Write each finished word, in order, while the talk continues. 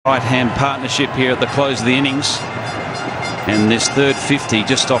Right-hand partnership here at the close of the innings, and this third 50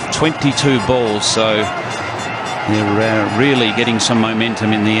 just off 22 balls, so they're really getting some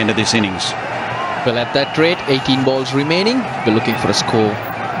momentum in the end of this innings. Well, at that rate, 18 balls remaining, we're looking for a score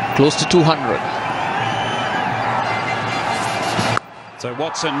close to 200. So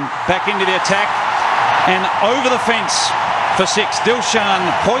Watson back into the attack and over the fence for 6. Dilshan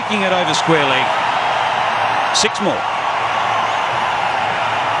poiking it over square leg. 6 more.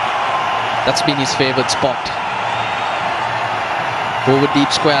 That's been his favourite spot. Over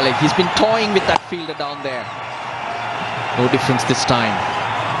deep square leg. He's been toying with that fielder down there. No difference this time.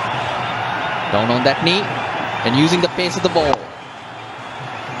 Down on that knee and using the pace of the ball.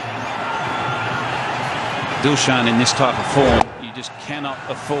 Dilshan in this type of form, you just cannot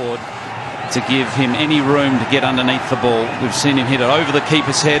afford to give him any room to get underneath the ball. We've seen him hit it over the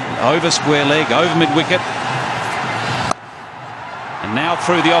keeper's head, over square leg, over mid-wicket. And now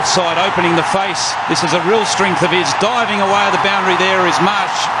through the offside, opening the face. This is a real strength of his. Diving away at the boundary there is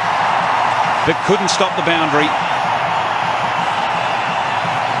Marsh, but couldn't stop the boundary.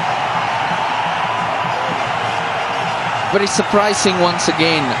 Very surprising once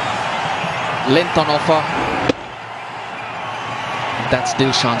again. Length on offer. That's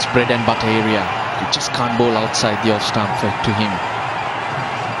Dilshan's bread and butter area. You just can't bowl outside the off stump to him.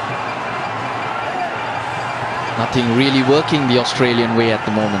 Nothing really working the Australian way at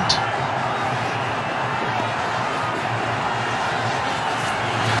the moment.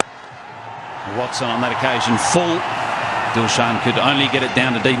 Watson on that occasion full. Dilshan could only get it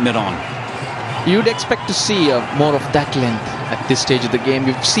down to deep mid-on. You'd expect to see more of that length at this stage of the game.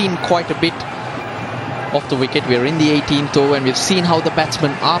 We've seen quite a bit off the wicket. We're in the 18th over and we've seen how the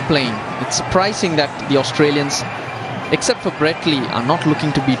batsmen are playing. It's surprising that the Australians, except for Bretley, are not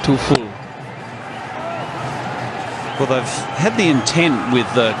looking to be too full. Well, they've had the intent with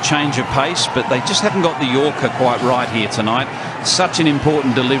the change of pace, but they just haven't got the Yorker quite right here tonight. Such an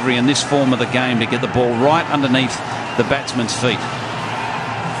important delivery in this form of the game to get the ball right underneath the batsman's feet.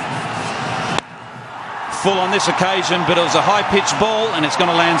 Full on this occasion, but it was a high-pitched ball and it's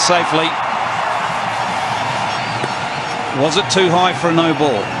going to land safely. Was it too high for a no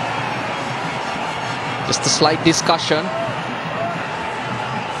ball? Just a slight discussion.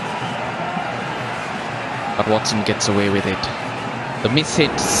 But Watson gets away with it. The miss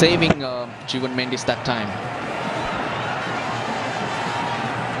hit saving Juvan Mendis that time.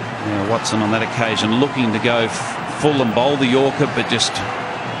 Yeah, Watson on that occasion looking to go full and bowl the Yorker, but just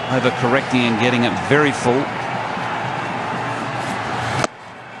over-correcting and getting it very full.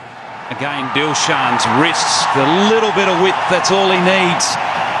 Again, Dilshan's wrists, a little bit of width, that's all he needs.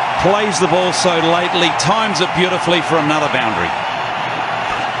 Plays the ball so lately, times it beautifully for another boundary.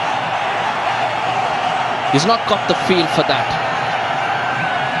 He's not got the feel for that.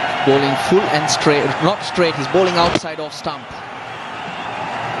 Bowling full and straight, not straight, he's bowling outside off stump.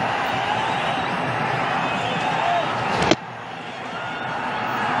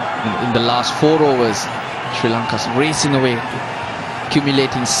 In the last 4 overs, Sri Lanka's racing away,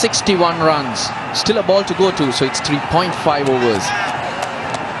 accumulating 61 runs. Still a ball to go to, so it's 3.5 overs.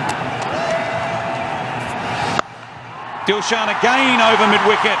 Dilshan again over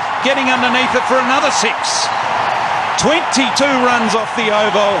mid-wicket, getting underneath it for another 6. 22 runs off the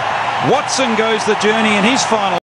oval. Watson goes the journey in his final.